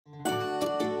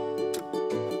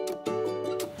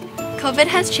COVID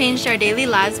has changed our daily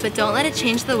lives, but don't let it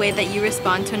change the way that you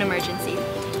respond to an emergency.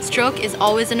 Stroke is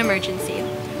always an emergency.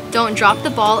 Don't drop the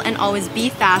ball and always be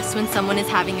fast when someone is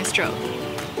having a stroke.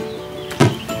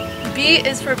 B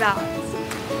is for balance.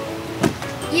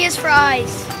 E is for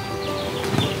eyes.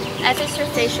 F is for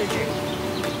facial droop.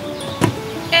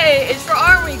 A is for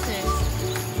arm weakness.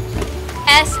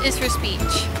 S is for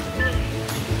speech.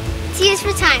 T is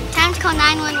for time. Time to call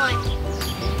 911.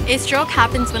 A stroke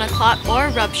happens when a clot or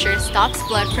rupture stops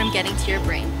blood from getting to your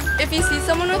brain. If you see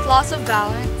someone with loss of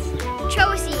balance,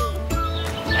 Trouble seeing.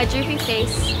 a droopy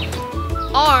face,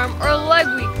 arm or leg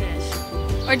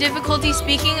weakness, Or difficulty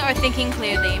speaking or thinking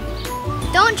clearly.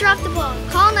 Don't drop the ball.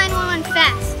 Call 911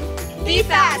 fast. be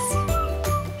fast.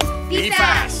 Be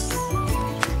fast.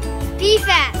 Be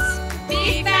fast.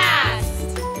 Be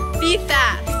fast. Be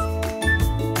fast.